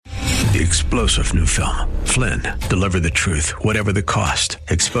the explosive new film, Flynn, Deliver the Truth, Whatever the Cost,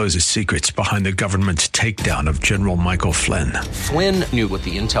 exposes secrets behind the government's takedown of General Michael Flynn. Flynn knew what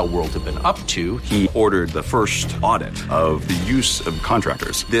the intel world had been up to. He ordered the first audit of the use of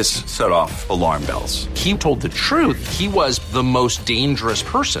contractors. This set off alarm bells. He told the truth. He was the most dangerous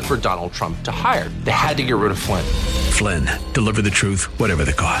person for Donald Trump to hire. They had to get rid of Flynn. Flynn, Deliver the Truth, Whatever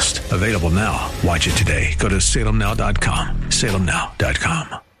the Cost. Available now. Watch it today. Go to salemnow.com.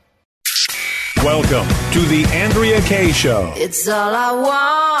 salemnow.com. Welcome to the Andrea Kaye Show. It's all I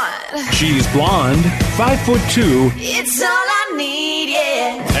want. She's blonde, 5'2". It's all I need,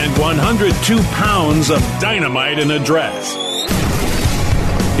 yeah. And 102 pounds of dynamite in a dress.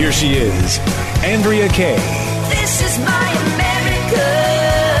 Here she is, Andrea Kaye. This is my America.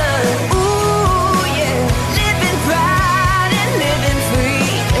 Ooh, yeah. Living proud and living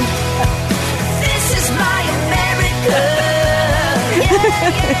free. This is my America. Yeah,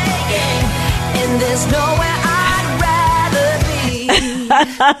 yeah, yeah. And there's nowhere I'd rather be.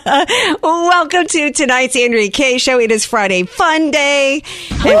 Welcome to tonight's Andrea Kaye Show. It is Friday Fun Day.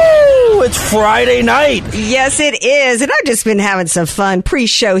 Woo! It's Friday night. Yes, it is. And I've just been having some fun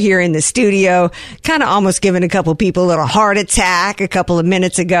pre-show here in the studio. Kind of almost giving a couple people a little heart attack a couple of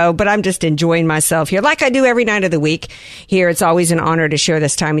minutes ago. But I'm just enjoying myself here like I do every night of the week here. It's always an honor to share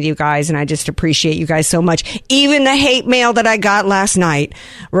this time with you guys. And I just appreciate you guys so much. Even the hate mail that I got last night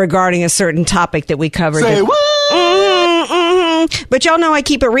regarding a certain topic that we covered. Say what? But y'all know I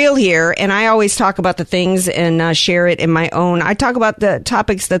keep it real here, and I always talk about the things and share it in my own. I talk about the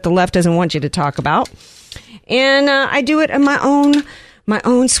topics that the left doesn't want you to talk about, and I do it in my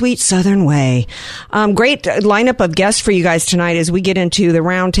own sweet Southern way. Great lineup of guests for you guys tonight as we get into the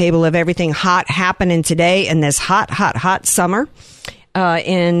round table of everything hot happening today in this hot summer.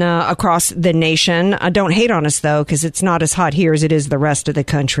 Across the nation. Don't hate on us though, because it's not as hot here as it is the rest of the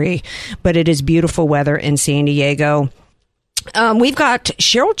country, but it is beautiful weather in San Diego. We've got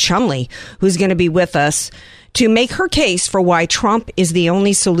Cheryl Chumley, who's going to be with us to make her case for why Trump is the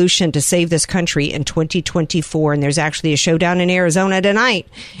only solution to save this country in 2024. And there's actually a showdown in Arizona tonight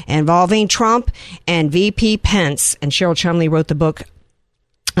involving Trump and VP Pence. And Cheryl Chumley wrote the book,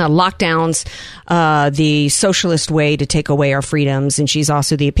 Lockdowns, the Socialist Way to Take Away Our Freedoms. And she's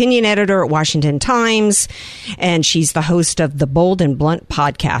also the opinion editor at Washington Times. And she's the host of the Bold and Blunt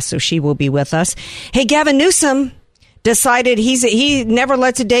podcast. So she will be with us. Hey, Gavin Newsom decided he never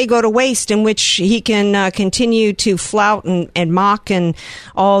lets a day go to waste in which he can continue to flout and mock and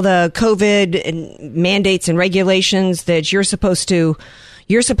all the COVID and mandates and regulations that you're supposed to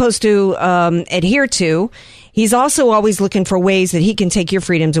adhere to. He's also always looking for ways that he can take your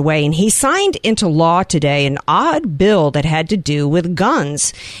freedoms away. And he signed into law today an odd bill that had to do with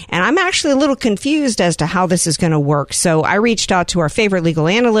guns. And I'm actually a little confused as to how this is going to work. So I reached out to our favorite legal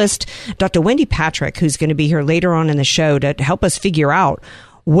analyst, Dr. Wendy Patrick, who's going to be here later on in the show to help us figure out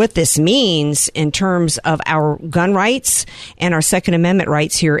what this means in terms of our gun rights and our Second Amendment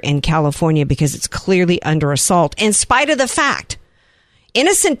rights here in California, because it's clearly under assault, in spite of the fact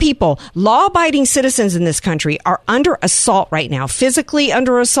innocent people, law-abiding citizens in this country are under assault right now, physically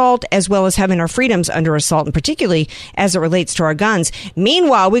under assault, as well as having our freedoms under assault, and particularly as it relates to our guns.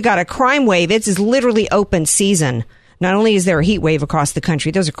 Meanwhile, we got a crime wave. It's literally open season. Not only is there a heat wave across the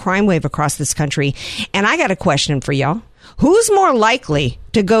country, there's a crime wave across this country. And I got a question for y'all. Who's more likely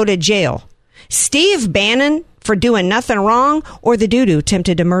to go to jail? Steve Bannon for doing nothing wrong, or the dude who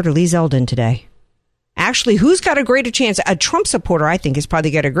attempted to murder Lee Zeldin today? Actually, who's got a greater chance? A Trump supporter, I think, has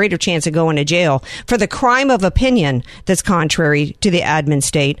probably got a greater chance of going to jail for the crime of opinion that's contrary to the admin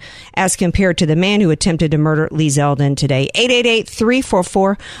state as compared to the man who attempted to murder Lee Zeldin today.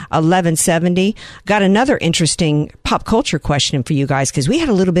 888-344-1170. Got another interesting pop culture question for you guys, because we had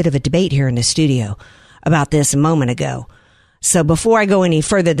a little bit of a debate here in the studio about this a moment ago. So before I go any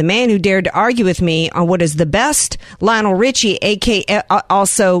further, the man who dared to argue with me on what is the best Lionel Richie, a.k.a.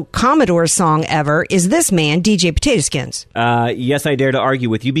 also Commodore song ever, is this man, DJ Potato Skins. Yes, I dare to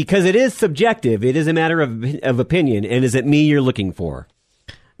argue with you, because it is subjective. It is a matter of opinion. And is it me you're looking for?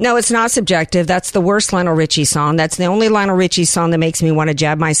 No, it's not subjective. That's the worst Lionel Richie song. That's the only Lionel Richie song that makes me want to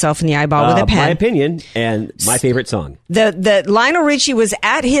jab myself in the eyeball with a pen. My opinion and my favorite song. The Lionel Richie was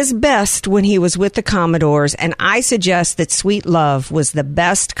at his best when he was with the Commodores, and I suggest that Sweet Love was the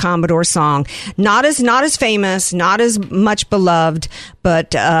best Commodore song. Not as famous, not as much beloved,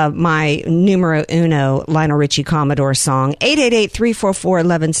 but my numero uno Lionel Richie Commodore song.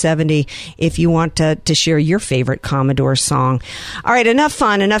 888-344-1170 if you want to share your favorite Commodore song. All right, enough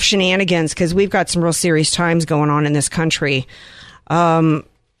fun, enough shenanigans, because we've got some real serious times going on in this country.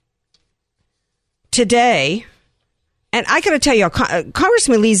 Today, And I got to tell you,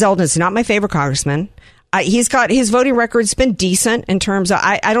 Congressman Lee Zeldin is not my favorite congressman. He's got his voting record's been decent in terms of,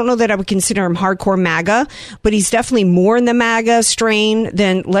 I don't know that I would consider him hardcore MAGA, but he's definitely more in the MAGA strain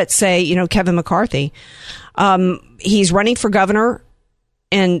than, let's say, Kevin McCarthy. He's running for governor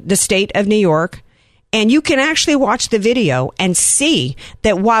in the state of New York. And you can actually watch the video and see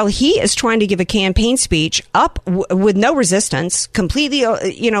that while he is trying to give a campaign speech up with no resistance, completely,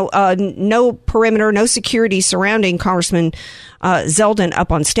 no perimeter, no security surrounding Congressman Zeldin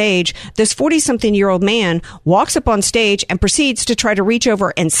up on stage, this 40-something-year-old man walks up on stage and proceeds to try to reach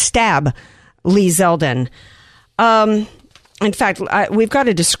over and stab Lee Zeldin. In fact, we've got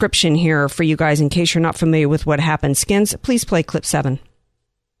a description here for you guys in case you're not familiar with what happened. Skins, please play clip 7.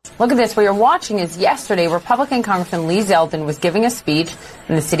 Look at this. What you're watching is yesterday, Republican Congressman Lee Zeldin was giving a speech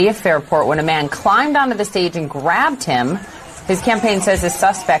in the city of Fairport when a man climbed onto the stage and grabbed him. His campaign says the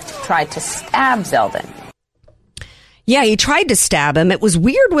suspect tried to stab Zeldin. Yeah, he tried to stab him. It was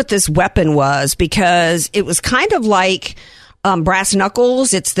weird what this weapon was because it was kind of like brass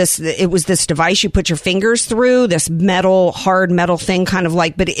knuckles. It was this device you put your fingers through, this hard metal thing, kind of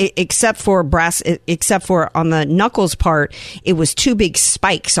like, but except for on the knuckles part, it was 2 big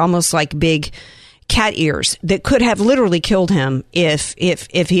spikes, almost like big cat ears that could have literally killed him if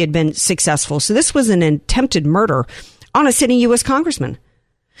he had been successful. So this was an attempted murder on a sitting U.S. congressman.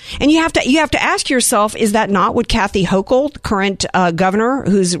 And you have to ask yourself, is that not what Kathy Hochul, the current governor,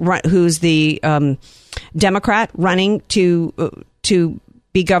 who's the Democrat running to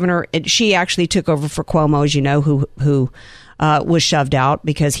be governor? She actually took over for Cuomo, as you know, who was shoved out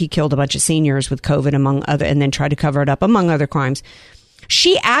because he killed a bunch of seniors with COVID, among other, and then tried to cover it up, among other crimes.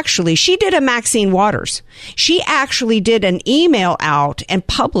 She did a Maxine Waters. She actually did an email out and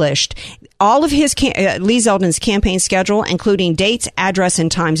published all of his Lee Zeldin's campaign schedule, including dates, address, and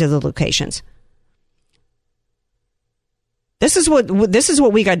times of the locations. This is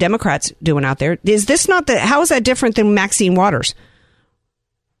what we got Democrats doing out there. Is this not how is that different than Maxine Waters?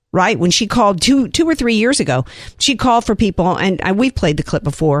 Right? When she called two or 3 years ago, she called for people, and we've played the clip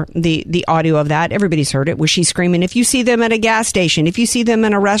before, the audio of that. Everybody's heard it, where she's screaming, if you see them at a gas station, if you see them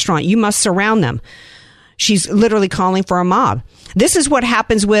in a restaurant, you must surround them. She's literally calling for a mob. This is what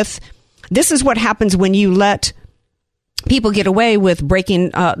happens when you let people get away with breaking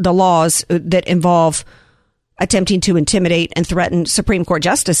the laws that involve attempting to intimidate and threaten Supreme Court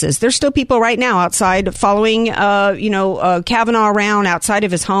justices. There's still people right now outside following, Kavanaugh around outside of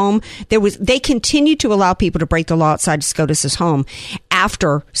his home. They continue to allow people to break the law outside SCOTUS's home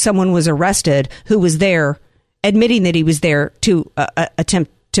after someone was arrested who was there, admitting that he was there to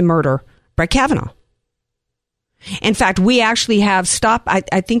attempt to murder Brett Kavanaugh. In fact, we actually have Stop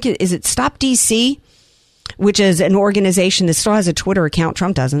DC, which is an organization that still has a Twitter account.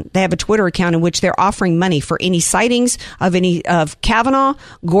 Trump doesn't. They have a Twitter account in which they're offering money for any sightings of Kavanaugh,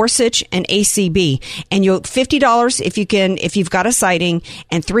 Gorsuch, and ACB. And you'll $50 if you've got a sighting,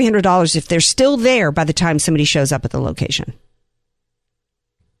 and $300 if they're still there by the time somebody shows up at the location.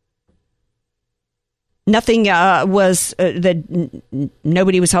 Nothing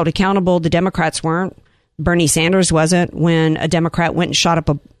nobody was held accountable. The Democrats weren't. Bernie Sanders wasn't when a Democrat went and shot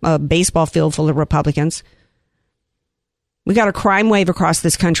up a baseball field full of Republicans. We got a crime wave across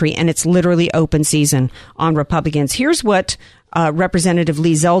this country, and it's literally open season on Republicans. Here's what Representative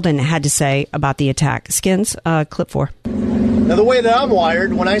Lee Zeldin had to say about the attack. Skins, clip 4. Now, the way that I'm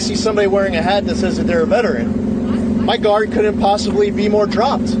wired, when I see somebody wearing a hat that says that they're a veteran, my guard couldn't possibly be more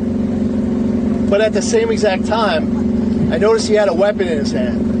dropped. But at the same exact time, I noticed he had a weapon in his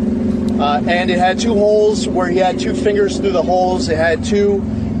hand. And it had 2 holes where he had 2 fingers through the holes. It had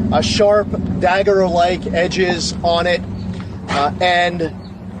 2 sharp dagger-like edges on it. And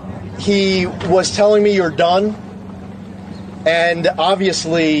he was telling me, you're done. And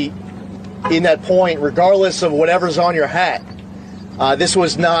obviously, in that point, regardless of whatever's on your hat, this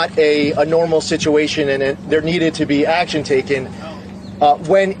was not a normal situation, and there needed to be action taken.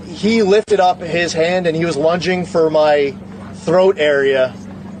 When he lifted up his hand and he was lunging for my throat area,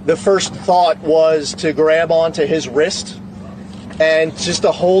 the first thought was to grab onto his wrist and just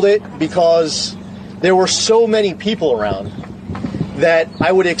to hold it, because there were so many people around that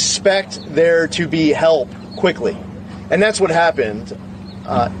I would expect there to be help quickly. And that's what happened.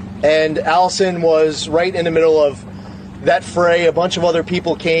 And Allison was right in the middle of that fray. A bunch of other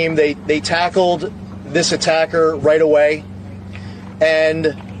people came. They tackled this attacker right away.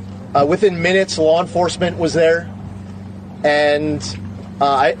 And within minutes, law enforcement was there. And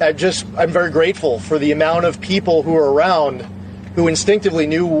I'm very grateful for the amount of people who were around who instinctively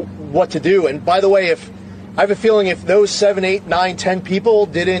knew what to do. And by the way, I have a feeling if those 7, 8, 9, 10 people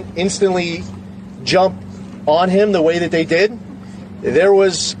didn't instantly jump on him the way that they did, there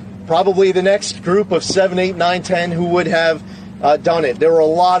was probably the next group of 7, 8, 9, 10 who would have done it. There were a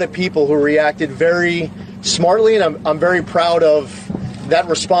lot of people who reacted very smartly, and I'm very proud of that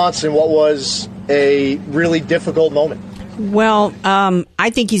response in what was a really difficult moment. Well, I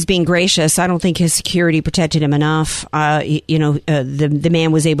think he's being gracious. I don't think his security protected him enough. The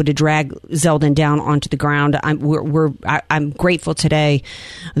man was able to drag Zeldin down onto the ground. I'm grateful today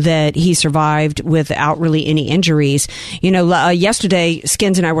that he survived without really any injuries. Yesterday,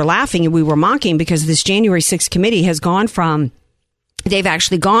 Skins and I were laughing and we were mocking because this January 6th committee has gone from They've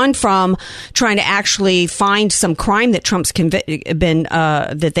actually gone from trying to actually find some crime that Trump's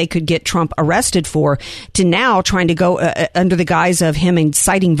that they could get Trump arrested for, to now trying to go under the guise of him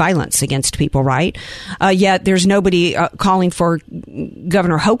inciting violence against people. Right? Yet there's nobody calling for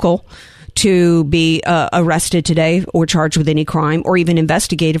Governor Hochul to be arrested today or charged with any crime or even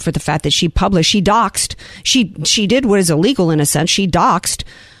investigated for the fact that she doxed. She did what is illegal in a sense. She doxed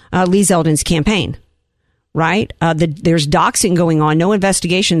Lee Zeldin's campaign. Right? There's doxing going on. No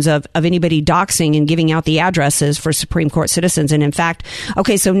investigations of anybody doxing and giving out the addresses for Supreme Court citizens. And in fact,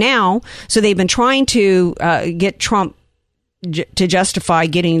 so they've been trying to get Trump to justify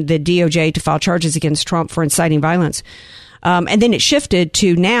getting the DOJ to file charges against Trump for inciting violence. And then it shifted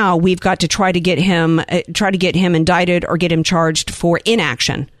to now we've got to try to get him indicted or get him charged for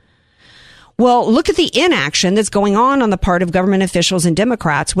inaction. Well, look at the inaction that's going on the part of government officials and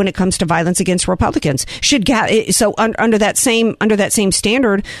Democrats when it comes to violence against Republicans. Under that same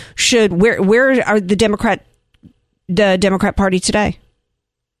standard, where are the Democrat Party today?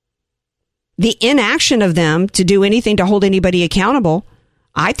 The inaction of them to do anything to hold anybody accountable,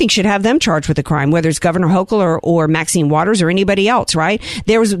 I think, should have them charged with a crime, whether it's Governor Hochul or Maxine Waters or anybody else, right?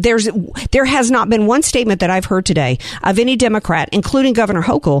 There has not been one statement that I've heard today of any Democrat, including Governor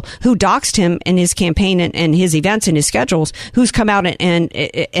Hochul, who doxed him in his campaign and his events and his schedules, who's come out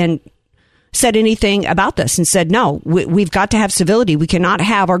and said anything about this and said, no, we've got to have civility. We cannot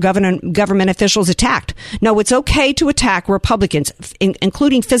have our government officials attacked. No, it's okay to attack Republicans,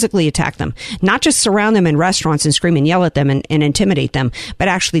 including physically attack them, not just surround them in restaurants and scream and yell at them and intimidate them, but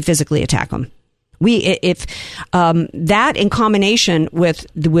actually physically attack them. If that in combination with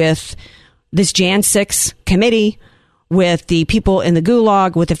this Jan 6 committee, with the people in the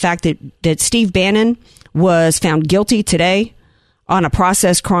gulag, with the fact that Steve Bannon was found guilty today on a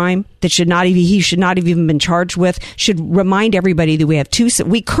process crime that he should not have even been charged with, should remind everybody that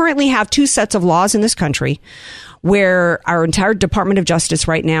we currently have two sets of laws in this country where our entire Department of Justice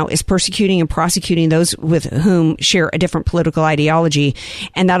right now is persecuting and prosecuting those with whom share a different political ideology.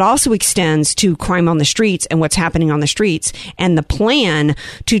 And that also extends to crime on the streets and what's happening on the streets. And the plan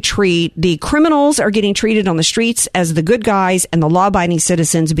to treat the criminals are getting treated on the streets as the good guys and the law-abiding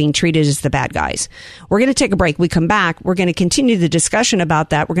citizens being treated as the bad guys. We're going to take a break. We come back. We're going to continue the discussion about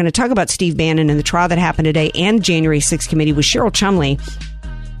that. We're going to talk about Steve Bannon and the trial that happened today and the January 6th committee with Cheryl Chumley,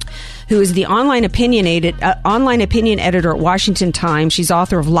 who is the online opinion editor at Washington Times. She's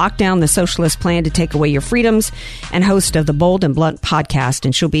author of Lockdown, the Socialist Plan to Take Away Your Freedoms, and host of the Bold and Blunt podcast.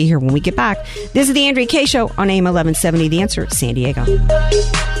 And she'll be here when we get back. This is the Andrea Kaye Show on AM 1170, The Answer, San Diego.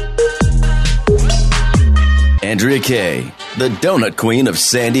 Andrea Kaye, the donut queen of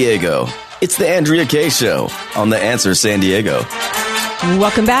San Diego. It's the Andrea Kaye Show on The Answer San Diego.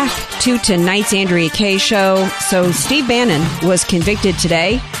 Welcome back to tonight's Andrea Kaye Show. So Steve Bannon was convicted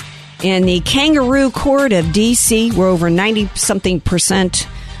today in the kangaroo court of D.C., where over 90-something%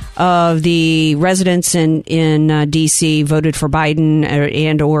 of the residents in D.C. voted for Biden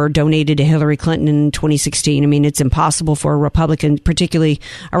and or donated to Hillary Clinton in 2016. I mean, it's impossible for a Republican, particularly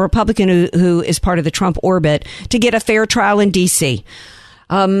a Republican who is part of the Trump orbit, to get a fair trial in D.C.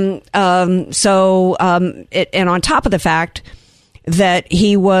 And on top of the fact that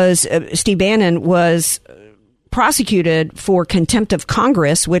Steve Bannon was prosecuted for contempt of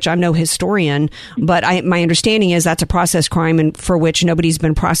Congress, which I'm no historian, but my understanding is that's a process crime and for which nobody's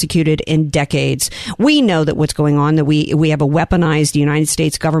been prosecuted in decades. We know that what's going on, that we have a weaponized United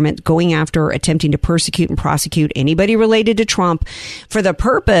States government going after, attempting to persecute and prosecute anybody related to Trump for the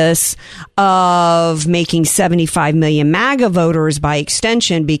purpose of making 75 million MAGA voters, by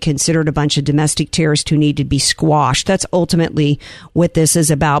extension, be considered a bunch of domestic terrorists who need to be squashed. That's ultimately what this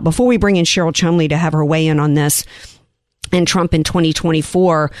is about. Before we bring in Cheryl Chumley to have her weigh in on this and Trump in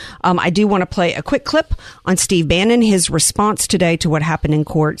 2024, I do want to play a quick clip on Steve Bannon, his response today to what happened in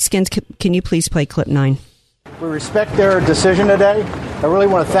court. Skins, can you please play clip 9? We respect their decision today. I really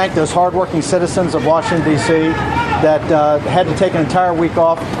want to thank those hardworking citizens of Washington, D.C. that had to take an entire week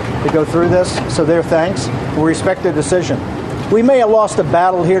off to go through this. So their thanks. We respect their decision. We may have lost a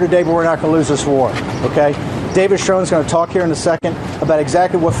battle here today, but we're not going to lose this war, okay? David Schoen's going to talk here in a second about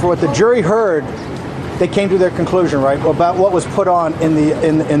exactly what the jury heard. They came to their conclusion, right, about what was put on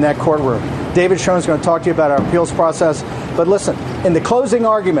in that courtroom. David Schoen's going to talk to you about our appeals process. But listen, in the closing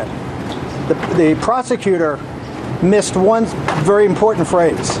argument, the prosecutor missed one very important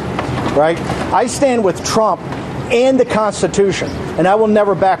phrase, right? I stand with Trump and the Constitution, and I will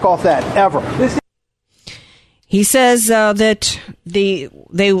never back off that, ever. He says that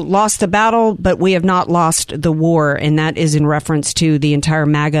they lost the battle, but we have not lost the war, and that is in reference to the entire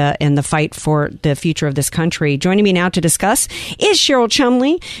MAGA and the fight for the future of this country. Joining me now to discuss is Cheryl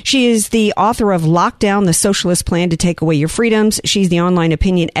Chumley. She is the author of Lockdown, the Socialist Plan to Take Away Your Freedoms. She's the online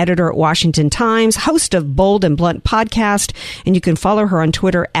opinion editor at Washington Times, host of Bold and Blunt podcast, and you can follow her on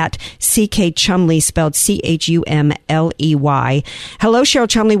Twitter at CK Chumley, spelled Chumley. Hello, Cheryl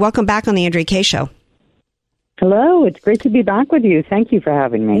Chumley. Welcome back on the Andrea Kaye Show. Hello, it's great to be back with you. Thank you for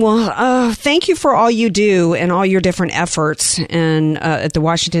having me. Well, thank you for all you do and all your different efforts and at the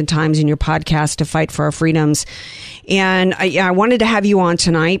Washington Times and your podcast to fight for our freedoms. And I wanted to have you on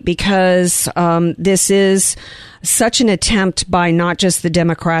tonight because this is such an attempt by not just the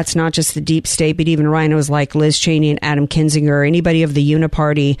Democrats, not just the deep state, but even rhinos like Liz Cheney and Adam Kinzinger, anybody of the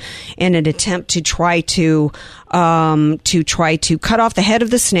Uniparty, in an attempt to try to cut off the head of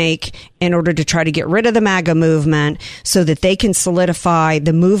the snake in order to try to get rid of the MAGA movement so that they can solidify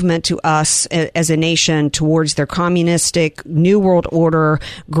the movement to us as a nation towards their communistic New World Order,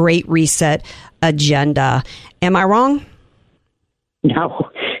 Great Reset agenda. Am I wrong?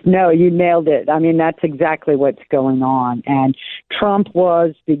 No, you nailed it. I mean, that's exactly what's going on. And Trump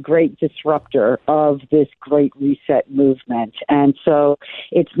was the great disruptor of this Great Reset movement. And so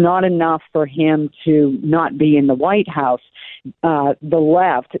it's not enough for him to not be in the White House. The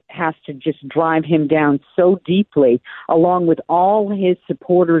left has to just drive him down so deeply, along with all his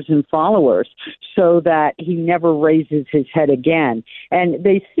supporters and followers, so that he never raises his head again. And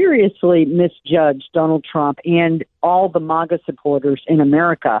they seriously misjudged Donald Trump and all the MAGA supporters in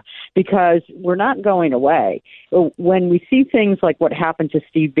America, because we're not going away. When we see things like what happened to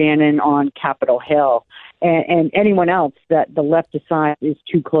Steve Bannon on Capitol Hill and anyone else that the left decides is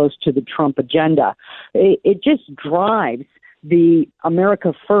too close to the Trump agenda, it just drives the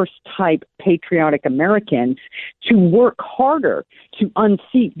America First type patriotic Americans to work harder to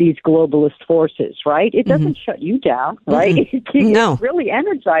unseat these globalist forces, right? It doesn't shut you down, right? No. It really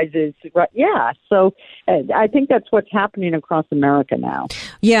energizes, right? Yeah. So I think that's what's happening across America now.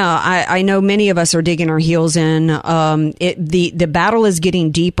 Yeah, I know many of us are digging our heels in. The battle is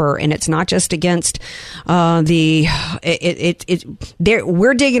getting deeper, and it's not just against we're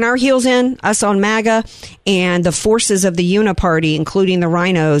digging our heels in, us on MAGA, and the forces of the Uniparty, including the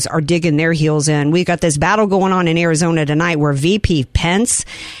rhinos, are digging their heels in. We got this battle going on in Arizona tonight where VP Pence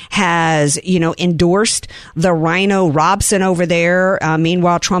has, endorsed the rhino Robson over there.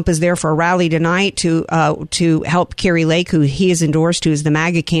 Meanwhile, Trump is there for a rally tonight to help Kari Lake, who he has endorsed, who is the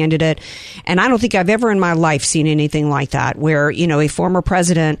MAGA candidate. And I don't think I've ever in my life seen anything like that, where, a former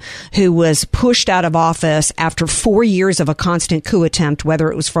president who was pushed out of office after 4 years of a constant coup attempt,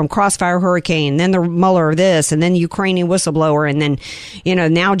 whether it was from Crossfire Hurricane, then the Mueller this, and then the Ukrainian whistleblower, and then,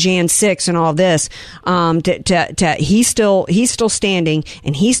 now Jan 6 and all this, he's still standing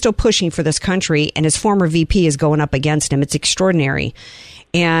and he's still pushing for this country, and his former VP is going up against him. It's extraordinary.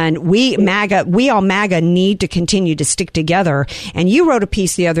 And we all MAGA need to continue to stick together. And you wrote a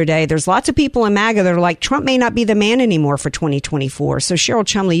piece the other day. There's lots of people in MAGA that are like, Trump may not be the man anymore for 2024. So Cheryl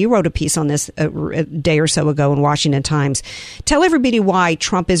Chumley, you wrote a piece on this a day or so ago in Washington Times. Tell everybody why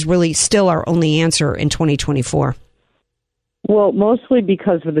Trump is really still our only answer in 2024. Well, mostly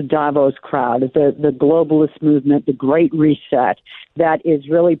because of the Davos crowd, the globalist movement, the Great Reset, that is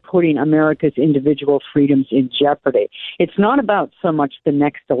really putting America's individual freedoms in jeopardy. It's not about so much the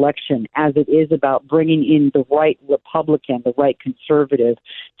next election as it is about bringing in the right Republican, the right conservative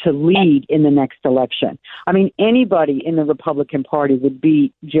to lead in the next election. I mean, anybody in the Republican Party would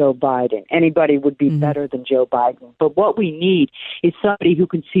beat Joe Biden. Anybody would be better than Joe Biden. But what we need is somebody who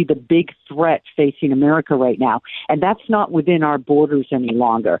can see the big threat facing America right now. And that's not within our borders any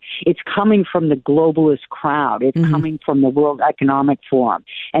longer. It's coming from the globalist crowd. It's coming from the World Economic Forum.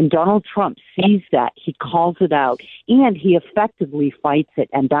 And Donald Trump sees that. He calls it out, and he effectively fights it.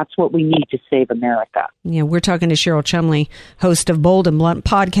 And that's what we need to save America. Yeah, we're talking to Cheryl Chumley, host of Bold and Blunt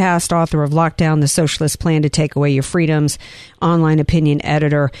podcast, author of Lockdown, the Socialist Plan to Take Away Your Freedoms, online opinion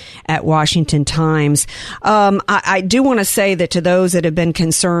editor at Washington Times. I do want to say that to those that have been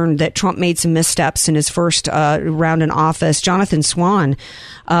concerned that Trump made some missteps in his first round in office, Jonathan Swain,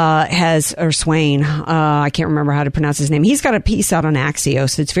 I can't remember how to pronounce his name. He's got a piece piece out on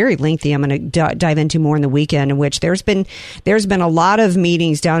Axios. It's very lengthy. I'm going to dive into more in the weekend, in which there's been a lot of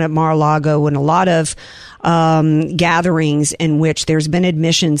meetings down at Mar-a-Lago and a lot of gatherings in which there's been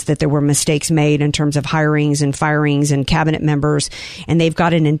admissions that there were mistakes made in terms of hirings and firings and cabinet members, and they've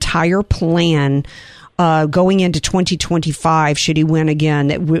got an entire plan going into 2025, should he win again,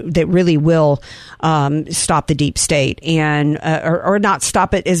 that really will stop the deep state and or not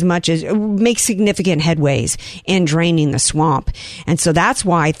stop it as much as make significant headways in draining the swamp. And so that's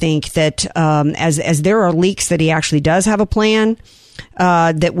why I think that as there are leaks that he actually does have a plan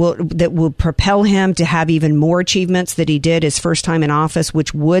that will propel him to have even more achievements that he did his first time in office,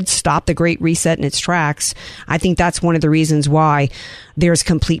 which would stop the Great Reset in its tracks. I think that's one of the reasons why there's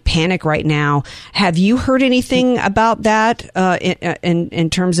complete panic right now. Have you heard anything about that in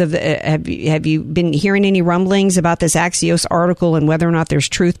terms of have you been hearing any rumblings about this Axios article and whether or not there's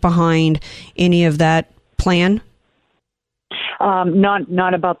truth behind any of that plan?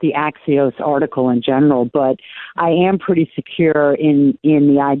 Not about the Axios article in general, but I am pretty secure in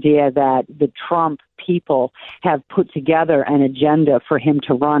the idea that the Trump people have put together an agenda for him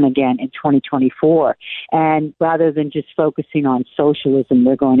to run again in 2024. And rather than just focusing on socialism,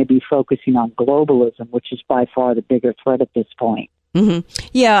 they're going to be focusing on globalism, which is by far the bigger threat at this point. Mm-hmm.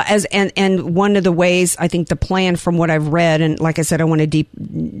 Yeah, and one of the ways, I think the plan from what I've read, and like I said, I want to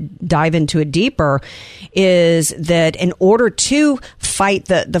dive into it deeper, is that in order to fight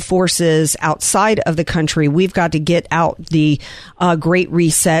the forces outside of the country, we've got to get out the Great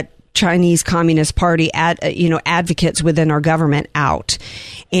Reset Chinese Communist Party advocates within our government out.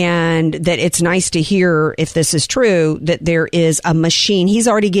 And that it's nice to hear, if this is true, that there is a machine. He's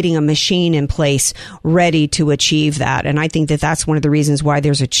already getting a machine in place ready to achieve that. And I think that that's one of the reasons why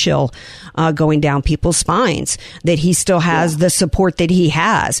there's a chill going down people's spines, that he still has the support that he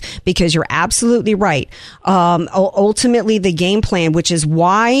has, because you're absolutely right. Ultimately, the game plan, which is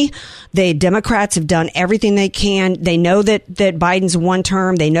why the Democrats have done everything they can. They know that Biden's one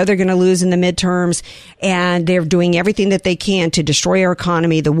term. They know they're going to lose in the midterms, and they're doing everything that they can to destroy our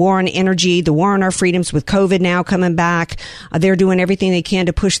economy, the war on energy, the war on our freedoms with COVID now coming back. They're doing everything they can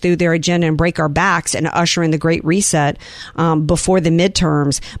to push through their agenda and break our backs and usher in the Great Reset before the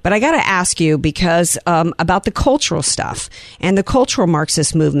midterms. But I got to ask you, because about the cultural stuff and the cultural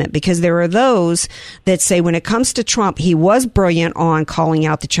Marxist movement, because there are those that say when it comes to Trump, he was brilliant on calling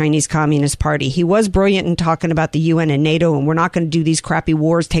out the Chinese Communist Party. He was brilliant in talking about the UN and NATO, and we're not going to do these crappy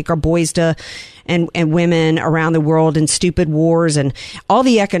wars, take our boys to and women around the world in stupid wars and all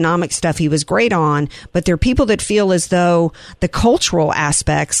the economic stuff he was great on. But there are people that feel as though the cultural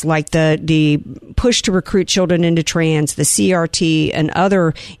aspects, like the push to recruit children into trans, the CRT, and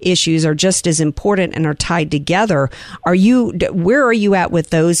other issues are just as important and are tied together. Where are you at with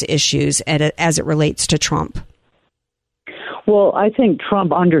those issues as it relates to Trump? Well, I think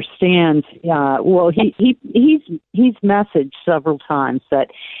Trump understands. He's messaged several times that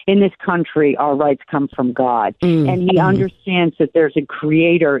in this country our rights come from God, and he understands that there's a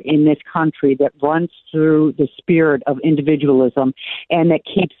creator in this country that runs through the spirit of individualism and that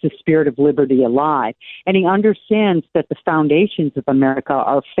keeps the spirit of liberty alive. And he understands that the foundations of America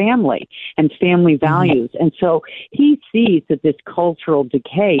are family and family values, and so he sees that this cultural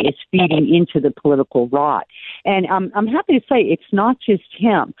decay is feeding into the political rot. And I'm happy to say it's not just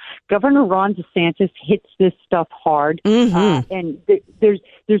him. Governor Ron DeSantis hits this stuff hard, and there's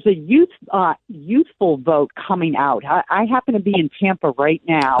a youthful vote coming out. I happen to be in Tampa right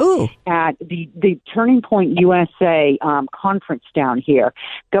now at the Turning Point USA conference down here.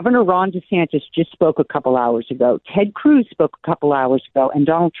 Governor Ron DeSantis just spoke a couple hours ago. Ted Cruz spoke a couple hours ago, and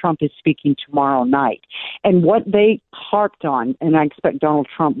Donald Trump is speaking tomorrow night. And what they harped on, and I expect Donald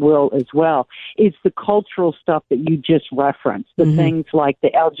Trump will as well, is the cultural stuff that you just referenced, the things like the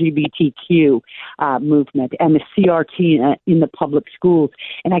LGBTQ movement and the CRT in the public schools.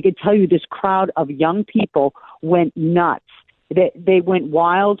 And I could tell you this crowd of young people went nuts. They went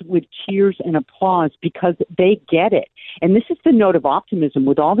wild with cheers and applause because they get it. And this is the note of optimism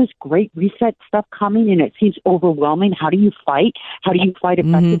with all this Great Reset stuff coming, and it seems overwhelming. How do you fight? How do you fight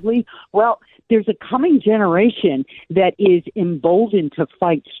effectively? Well, there's a coming generation that is emboldened to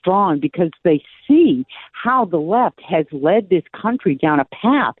fight strong because they see how the left has led this country down a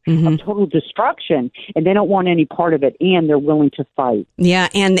path of total destruction, and they don't want any part of it, and they're willing to fight. Yeah,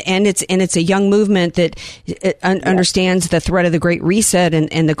 and it's a young movement that understands the threat threat of the Great Reset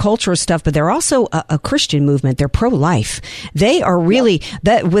and the cultural stuff, but they're also a Christian movement. They're pro-life. They are really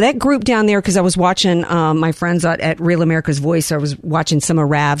that group down there. Because I was watching my friends at Real America's Voice. I was watching some of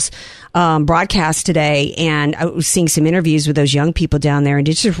Rav's broadcasts today, and I was seeing some interviews with those young people down there, and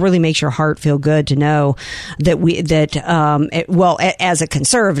it just really makes your heart feel good to know that as a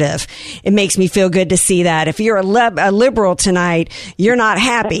conservative, it makes me feel good to see that if you're a liberal tonight, you're not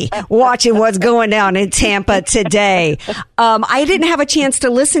happy watching what's going down in Tampa today. I didn't have a chance to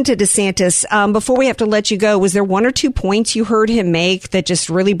listen to DeSantis. Before we have to let you go, was there one or two points you heard him make that just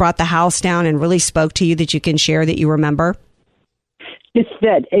really brought the house down and really spoke to you that you can share that you remember? Just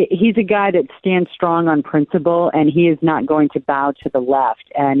that he's a guy that stands strong on principle, and he is not going to bow to the left.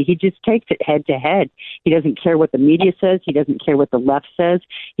 And he just takes it head to head. He doesn't care what the media says. He doesn't care what the left says.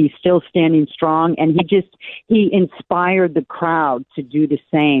 He's still standing strong, and he inspired the crowd to do the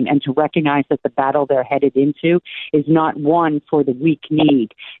same and to recognize that the battle they're headed into is not one for the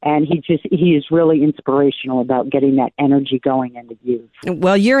weak-kneed. And he is really inspirational about getting that energy going in the youth.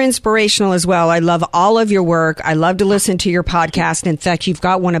 Well, you're inspirational as well. I love all of your work. I love to listen to your podcast. In fact, you've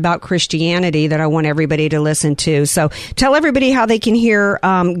got one about Christianity that I want everybody to listen to. So tell everybody how they can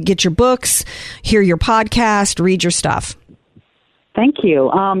get your books, hear your podcast, read your stuff. Thank you.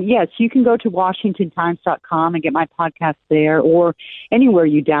 Yes, you can go to WashingtonTimes.com and get my podcast there, or anywhere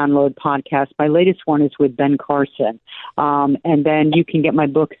you download podcasts. My latest one is with Ben Carson. And then you can get my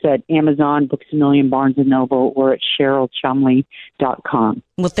books at Amazon, Books A Million, Barnes & Noble, or at CherylChumley.com.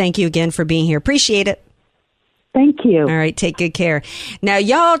 Well, thank you again for being here. Appreciate it. Thank you. All right, take good care. Now,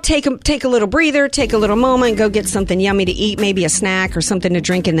 y'all take a little breather, take a little moment, go get something yummy to eat, maybe a snack or something to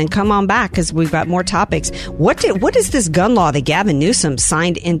drink, and then come on back because we've got more topics. What is this gun law that Gavin Newsom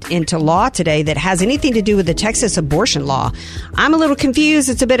signed into law today that has anything to do with the Texas abortion law? I'm a little confused.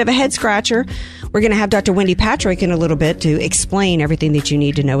 It's a bit of a head scratcher. We're going to have Dr. Wendy Patrick in a little bit to explain everything that you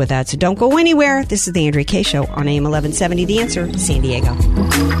need to know with that. So don't go anywhere. This is the Andrea Kaye Show on AM 1170, The Answer, San Diego.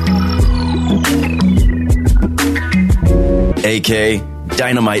 AK,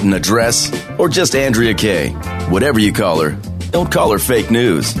 Dynamite in a Dress, or just Andrea Kaye. Whatever you call her, don't call her fake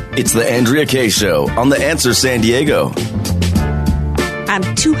news. It's the Andrea Kaye Show on The Answer San Diego. I'm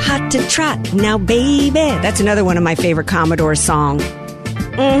too hot to trot now, baby. That's another one of my favorite Commodore songs.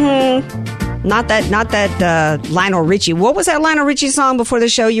 Not that Lionel Richie. What was that Lionel Richie song before the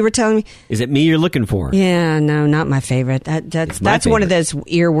show you were telling me? Is it Me You're Looking For? Yeah, no, not my favorite. That's one of those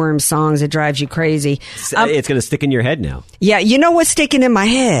earworm songs that drives you crazy. It's going to stick in your head now. Yeah, you know what's sticking in my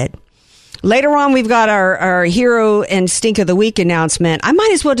head? Later on, we've got our Hero and Stink of the Week announcement. I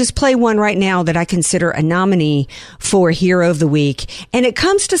might as well just play one right now that I consider a nominee for Hero of the Week. And it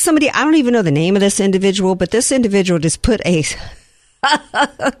comes to somebody, I don't even know the name of this individual, but this individual just put a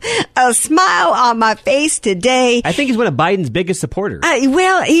smile on my face today. I think he's one of Biden's biggest supporters.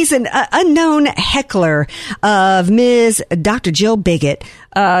 Well, he's an unknown heckler of Ms. Dr. Jill Bigot.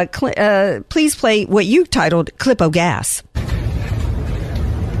 Please play what you titled Clip O' Gas. Your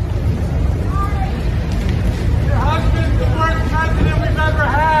husband's the worst president we've ever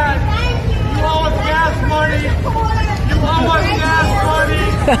had. You owe us gas money. You owe us gas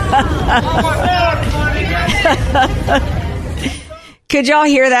money. Could y'all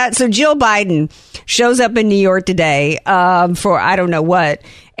hear that? So Jill Biden shows up in New York today for I don't know what,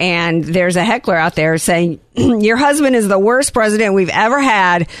 and there's a heckler out there saying, your husband is the worst president we've ever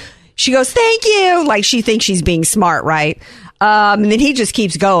had. She goes, thank you. Like she thinks she's being smart, right? And then he just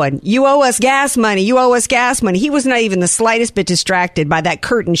keeps going. You owe us gas money. You owe us gas money. He was not even the slightest bit distracted by that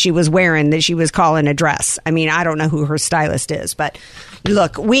curtain she was wearing that she was calling a dress. I mean, I don't know who her stylist is, but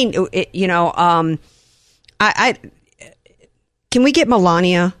look, can we get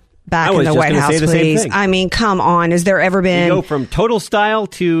Melania back in the White House, please? I mean, come on. Has there ever been... You go from total style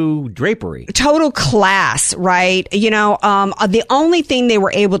to drapery. Total class, right? The only thing they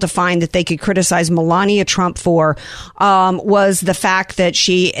were able to find that they could criticize Melania Trump for was the fact that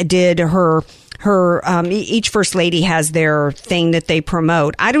she did each first lady has their thing that they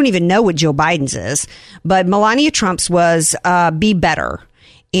promote. I don't even know what Joe Biden's is, but Melania Trump's was Be Better.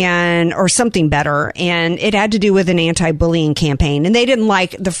 Or something better, and it had to do with an anti-bullying campaign, and they didn't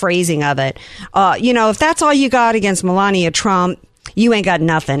like the phrasing of it. If that's all you got against Melania Trump, you ain't got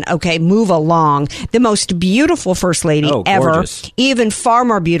nothing. Okay, move along. The most beautiful first lady ever, gorgeous. Even far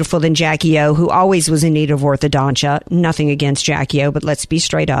more beautiful than Jackie O, who always was in need of orthodontia. Nothing against Jackie O, but let's be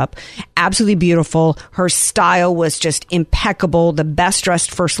straight up. Absolutely beautiful. Her style was just impeccable. The best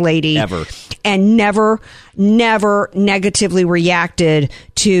dressed first lady ever. And never negatively reacted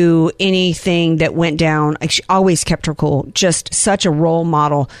to anything that went down. She always kept her cool. Just such a role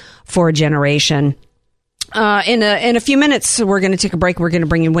model for a generation. In a few minutes, we're going to take a break. We're going to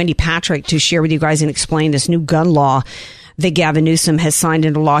bring in Wendy Patrick to share with you guys and explain this new gun law that Gavin Newsom has signed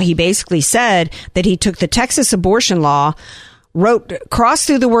into law. He basically said that he took the Texas abortion law, crossed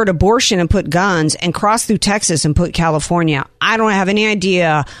through the word abortion and put guns, and crossed through Texas and put California. I don't have any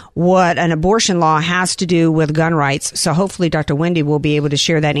idea what an abortion law has to do with gun rights. So hopefully Dr. Wendy will be able to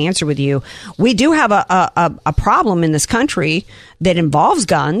share that answer with you. We do have a problem in this country that involves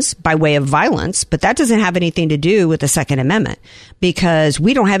guns by way of violence, but that doesn't have anything to do with the Second Amendment, because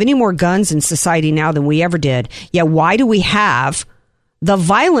we don't have any more guns in society now than we ever did. Yeah, why do we have the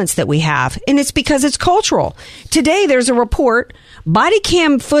violence that we have? And it's because it's cultural. Today, there's a report, body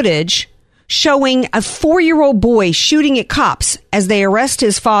cam footage showing a 4-year-old boy shooting at cops as they arrest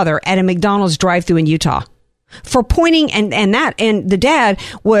his father at a McDonald's drive-thru in Utah for pointing, and the dad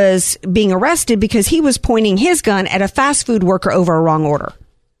was being arrested because he was pointing his gun at a fast food worker over a wrong order.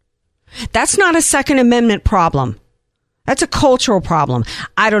 That's not a Second Amendment problem. That's a cultural problem.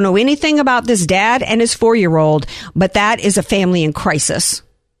 I don't know anything about this dad and his 4-year-old, but that is a family in crisis.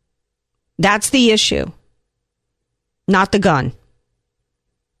 That's the issue, not the gun.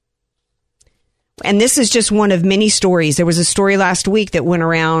 And this is just one of many stories. There was a story last week that went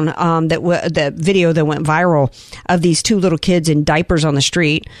around, the video that went viral of these 2 little kids in diapers on the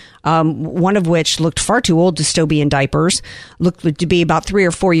street. One of which looked far too old to still be in diapers, looked to be about 3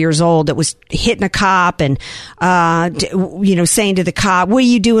 or 4 years old, that was hitting a cop and, saying to the cop, "What are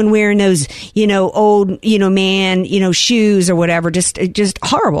you doing wearing those, old, man, shoes or whatever?" Just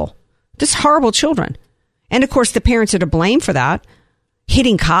horrible, just horrible children. And of course the parents are to blame for that.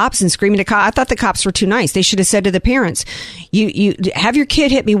 Hitting cops and screaming at cops. I thought the cops were too nice. They should have said to the parents, you have your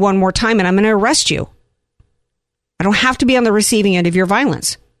kid hit me one more time and I'm going to arrest you. I don't have to be on the receiving end of your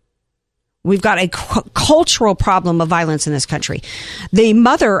violence. We've got a cultural problem of violence in this country. The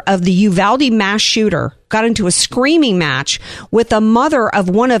mother of the Uvalde mass shooter got into a screaming match with the mother of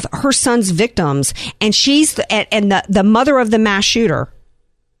one of her son's victims, and the mother of the mass shooter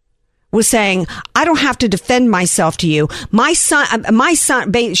was saying, "I don't have to defend myself to you. My son,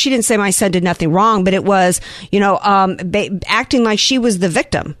 she didn't say my son did nothing wrong, but it was, acting like she was the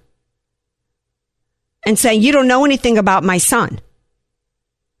victim and saying, you don't know anything about my son."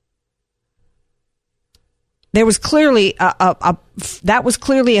 There was clearly that was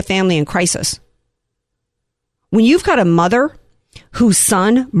clearly a family in crisis. When you've got a mother whose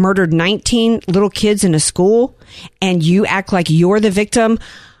son murdered 19 little kids in a school and you act like you're the victim,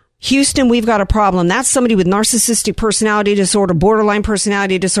 Houston, we've got a problem. That's somebody with narcissistic personality disorder, borderline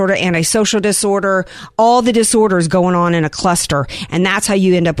personality disorder, antisocial disorder, all the disorders going on in a cluster. And that's how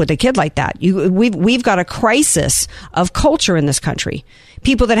you end up with a kid like that. We've got a crisis of culture in this country.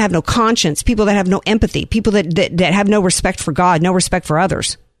 People that have no conscience, people that have no empathy, people that have no respect for God, no respect for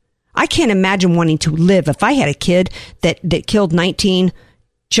others. I can't imagine wanting to live. If I had a kid that killed 19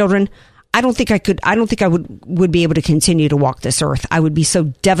 children, I don't think I would be able to continue to walk this earth. I would be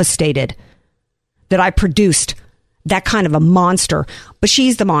so devastated that I produced that kind of a monster. But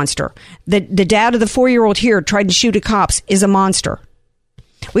she's the monster. The dad of the 4-year-old here tried to shoot at cops is a monster.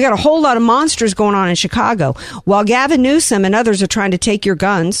 We got a whole lot of monsters going on in Chicago. While Gavin Newsom and others are trying to take your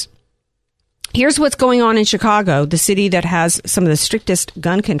guns, here's what's going on in Chicago, the city that has some of the strictest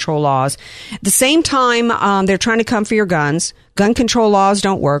gun control laws. At the same time, they're trying to come for your guns. Gun control laws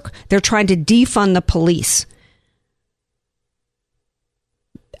don't work. They're trying to defund the police.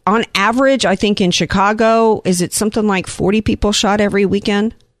 On average, I think in Chicago, is it something like 40 people shot every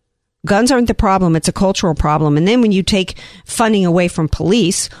weekend? Guns aren't the problem. It's a cultural problem. And then when you take funding away from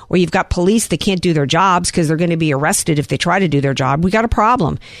police, or you've got police that can't do their jobs because they're going to be arrested if they try to do their job, we got a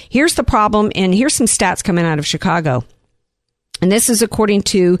problem. Here's the problem, and here's some stats coming out of Chicago. And this is according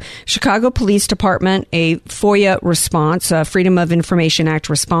to Chicago Police Department, a FOIA response, a Freedom of Information Act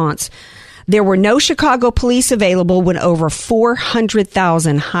response. There were no Chicago police available when over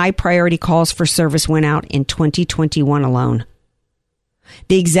 400,000 high-priority calls for service went out in 2021 alone.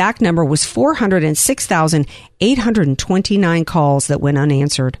 The exact number was 406,829 calls that went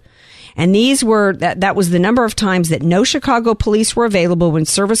unanswered. And these were, that was the number of times that no Chicago police were available when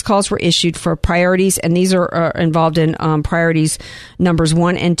service calls were issued for priorities. And these are involved in priorities numbers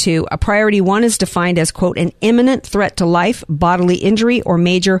 1 and 2. A priority 1 is defined as, quote, an imminent threat to life, bodily injury, or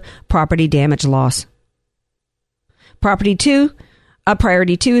major property damage loss. Priority 2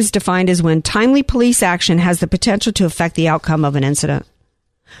 is defined as when timely police action has the potential to affect the outcome of an incident.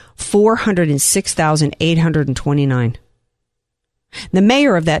 406,829. The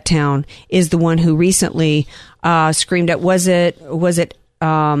mayor of that town is the one who recently screamed at, was it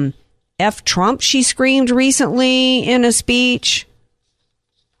F. Trump? She screamed recently in a speech.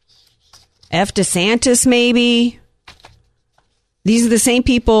 F. DeSantis, maybe. These are the same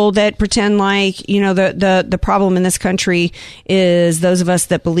people that pretend like, the problem in this country is those of us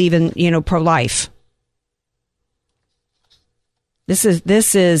that believe in, pro-life. This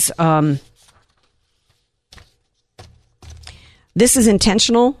is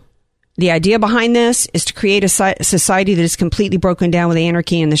intentional. The idea behind this is to create a society that is completely broken down with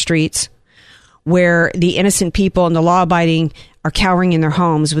anarchy in the streets, where the innocent people and the law-abiding are cowering in their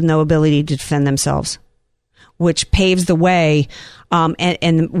homes with no ability to defend themselves, which paves the way,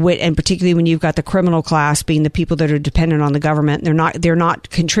 and particularly when you've got the criminal class being the people that are dependent on the government. They're not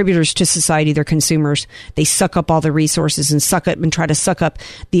contributors to society. They're consumers. They suck up all the resources and try to suck up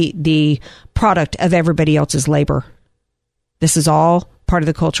the product of everybody else's labor. This is all part of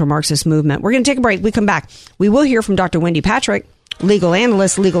the cultural Marxist movement. We're going to take a break. We come back. We will hear from Dr. Wendy Patrick, legal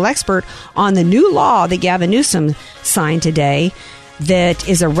analyst, legal expert, on the new law that Gavin Newsom signed today that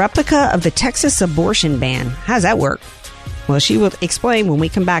is a replica of the Texas abortion ban. How does that work? Well, she will explain when we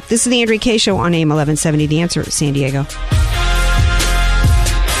come back. This is the Andrea Kaye Show on AM 1170, The Answer, San Diego.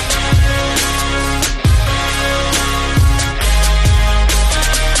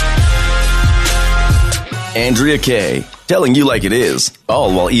 Andrea Kaye, telling you like it is,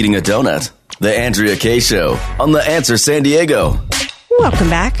 all while eating a donut. The Andrea Kaye Show on The Answer San Diego. Welcome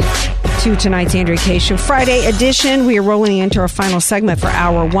back to tonight's Andrea Kaye Show Friday edition. We are rolling into our final segment for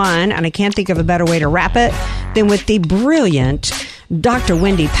hour one, and I can't think of a better way to wrap it than with the brilliant Dr.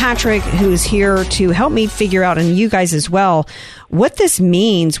 Wendy Patrick, who is here to help me figure out, and you guys as well, what this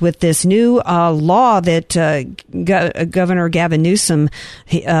means with this new law that Governor Gavin Newsom,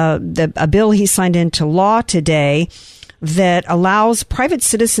 a bill he signed into law today, that allows private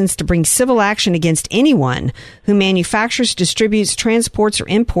citizens to bring civil action against anyone who manufactures, distributes, transports, or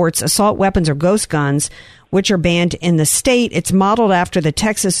imports assault weapons or ghost guns, which are banned in the state. It's modeled after the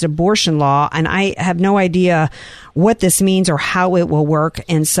Texas abortion law, and I have no idea what this means or how it will work.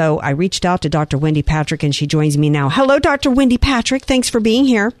 And so I reached out to Dr. Wendy Patrick, and she joins me now. Hello, Dr. Wendy Patrick. Thanks for being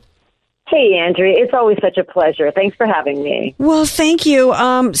here. Hey, Andrea. It's always such a pleasure. Thanks for having me. Well, thank you.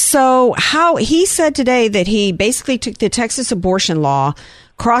 So how he said today that he basically took the Texas abortion law,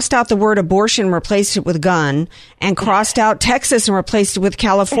 crossed out the word abortion, replaced it with gun, and crossed out Texas and replaced it with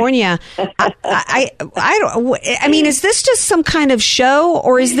California. I mean, is this just some kind of show,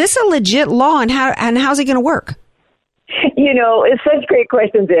 or is this a legit law, and how's it going to work? You know, it's such great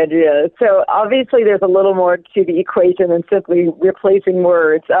questions, Andrea. So obviously there's a little more to the equation than simply replacing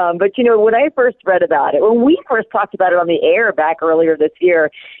words. But, when I first read about it, when we first talked about it on the air back earlier this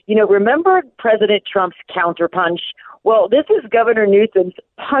year, remember President Trump's counterpunch? Well, this is Governor Newsom's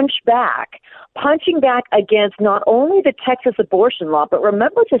punching back against not only the Texas abortion law, but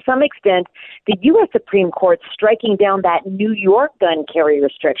remember to some extent the U.S. Supreme Court striking down that New York gun carry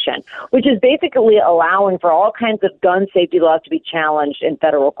restriction, which is basically allowing for all kinds of gun safety laws to be challenged in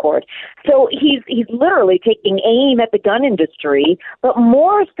federal court. So he's literally taking aim at the gun industry, but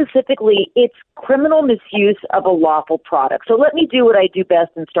more specifically, it's criminal misuse of a lawful product. So let me do what I do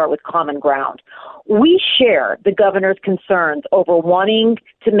best and start with common ground. We share the governor's concerns over wanting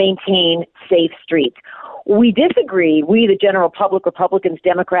to maintain safe streets. We disagree, we, the general public, Republicans,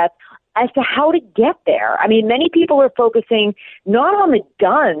 Democrats, as to how to get there. I mean, many people are focusing not on the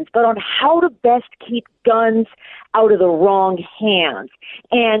guns, but on how to best keep guns out of the wrong hands.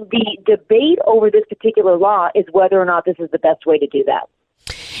 And the debate over this particular law is whether or not this is the best way to do that.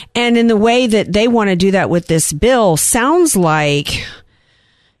 And in the way that they want to do that with this bill, sounds like,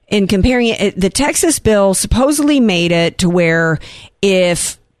 in comparing it, the Texas bill supposedly made it to where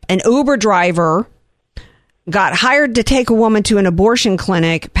if an Uber driver got hired to take a woman to an abortion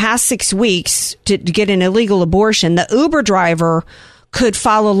clinic past 6 weeks to get an illegal abortion, the Uber driver could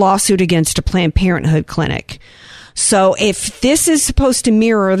file a lawsuit against a Planned Parenthood clinic. So if this is supposed to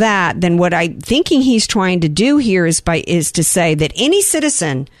mirror that, then what I'm thinking he's trying to do here is to say that any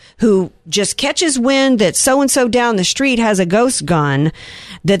citizen who just catches wind that so-and-so down the street has a ghost gun,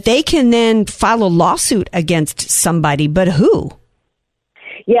 that they can then file a lawsuit against somebody. But who?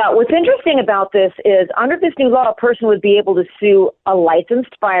 Yeah, what's interesting about this is under this new law, a person would be able to sue a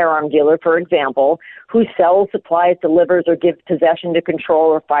licensed firearm dealer, for example, who sells, supplies, delivers, or gives possession to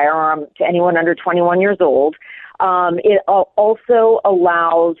control a firearm to anyone under 21 years old. It also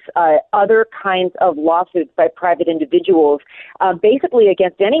allows other kinds of lawsuits by private individuals, basically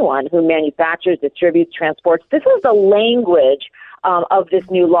against anyone who manufactures, distributes, transports. This is the language of this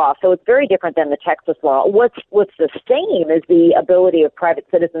new law. So it's very different than the Texas law. What's the same is the ability of private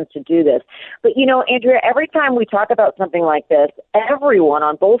citizens to do this. But, Andrea, every time we talk about something like this, everyone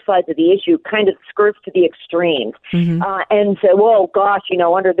on both sides of the issue kind of skirts to the extremes and say, well, gosh,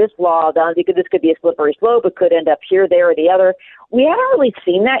 under this law, this could be a slippery slope. It could end up here, there, or the other. We haven't really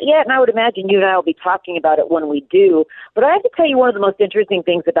seen that yet, and I would imagine you and I will be talking about it when we do. But I have to tell you, one of the most interesting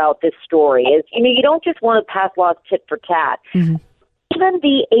things about this story is, you don't just want to pass laws tit for tat. Mm-hmm. Even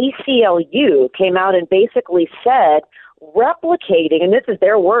the ACLU came out and basically said, replicating, and this is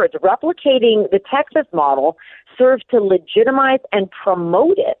their words, replicating the Texas model serves to legitimize and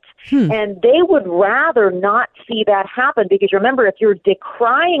promote it. And they would rather not see that happen because remember, if you're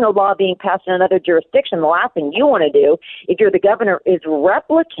decrying a law being passed in another jurisdiction, the last thing you want to do, if you're the governor, is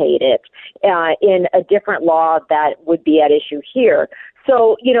replicate it in a different law that would be at issue here.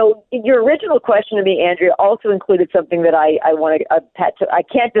 So, your original question to me, Andrea, also included something that I want to I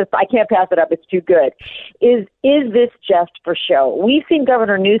can't pass it up. It's too good. Is this just for show? We've seen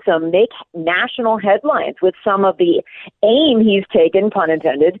Governor Newsom make national headlines with some of the aim he's taken, pun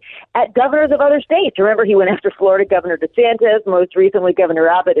intended, at governors of other states. Remember, he went after Florida Governor DeSantis, most recently Governor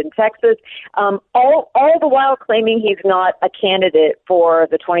Abbott in Texas, all the while claiming he's not a candidate for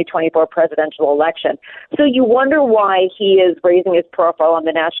the 2024 presidential election. So you wonder why he is raising his profile on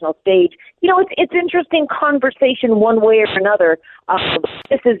the national stage. It's interesting conversation one way or another.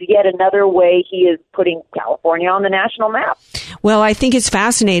 This is yet another way he is putting California on the national map. Well, I think it's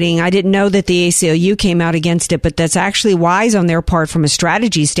fascinating. I didn't know that the ACLU came out against it, but that's actually wise on their part from a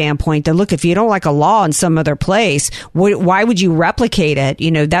strategy standpoint. That look, if you don't like a law in some other place, why would you replicate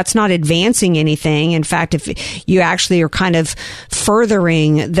it? That's not advancing anything. In fact, if you actually are kind of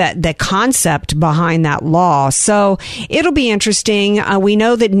furthering the concept behind that law. So it'll be interesting. We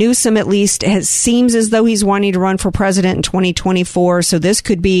know that Newsom at least seems as though he's wanting to run for president in 2024. So this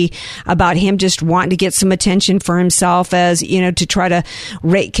could be about him just wanting to get some attention for himself as, to try to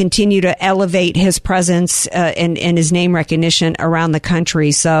continue to elevate his presence and his name recognition around the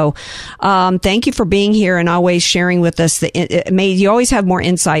country. So thank you for being here and always sharing with us. You always have more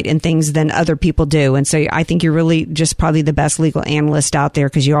insight in things than other people do. And so I think you're really just probably the best legal analyst out there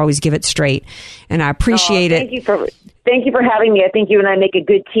because you always give it straight. And I appreciate it. Thank you for having me. I think you and I make a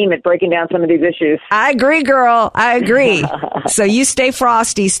good team at breaking down some of these issues. I agree, girl. I agree. So you stay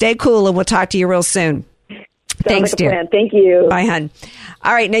frosty, stay cool, and we'll talk to you real soon. Thanks, dear. Plan. Thank you. Bye, hon.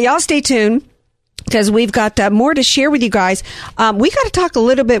 All right, now y'all stay tuned because we've got more to share with you guys. We got to talk a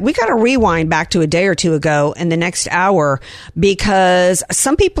little bit. We got to rewind back to a day or two ago in the next hour because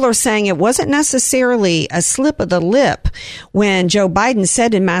some people are saying it wasn't necessarily a slip of the lip when Joe Biden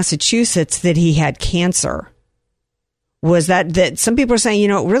said in Massachusetts that he had cancer. Was that some people are saying,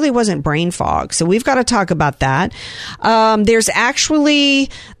 it really wasn't brain fog. So we've got to talk about that. There's actually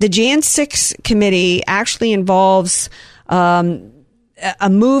the Jan 6 committee actually involves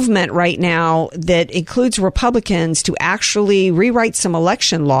a movement right now that includes Republicans to actually rewrite some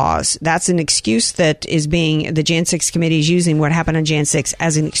election laws. That's an excuse that the Jan 6 committee is using what happened on Jan 6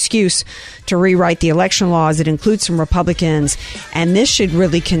 as an excuse to rewrite the election laws that include some Republicans. And this should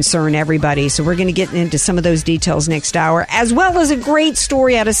really concern everybody. So we're going to get into some of those details next hour, as well as a great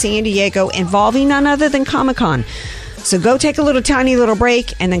story out of San Diego involving none other than Comic-Con. So go take a tiny little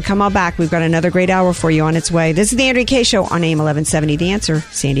break and then come on back. We've got another great hour for you on its way. This is the Andrea Kaye Show on AM 1170, The Answer,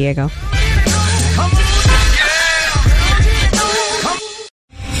 San Diego.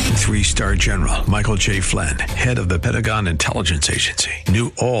 3-star General Michael J. Flynn, head of the Pentagon Intelligence Agency,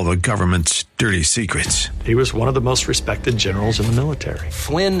 knew all the government's dirty secrets. He was one of the most respected generals in the military.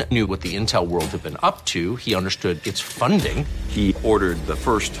 Flynn knew what the intel world had been up to. He understood its funding. He ordered the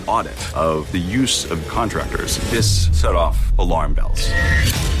first audit of the use of contractors. This set off alarm bells.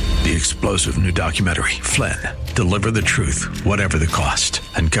 The explosive new documentary, Flynn, Deliver the Truth, Whatever the Cost,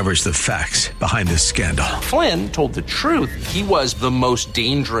 uncovers the facts behind this scandal. Flynn told the truth. He was the most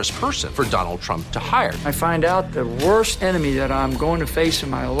dangerous person for Donald Trump to hire. I find out the worst enemy that I'm going to face in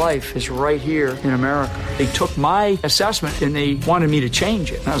my life is right here in America. They took my assessment and they wanted me to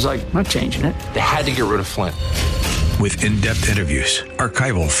change it. And I was like, I'm not changing it. They had to get rid of Flynn. With in-depth interviews,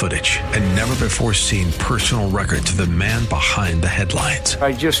 archival footage, and never-before-seen personal records of the man behind the headlines.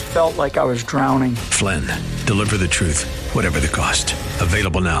 I just felt like I was drowning. Flynn, Deliver the Truth, Whatever the Cost.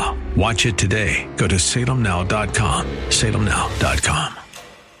 Available now. Watch it today. Go to salemnow.com. salemnow.com.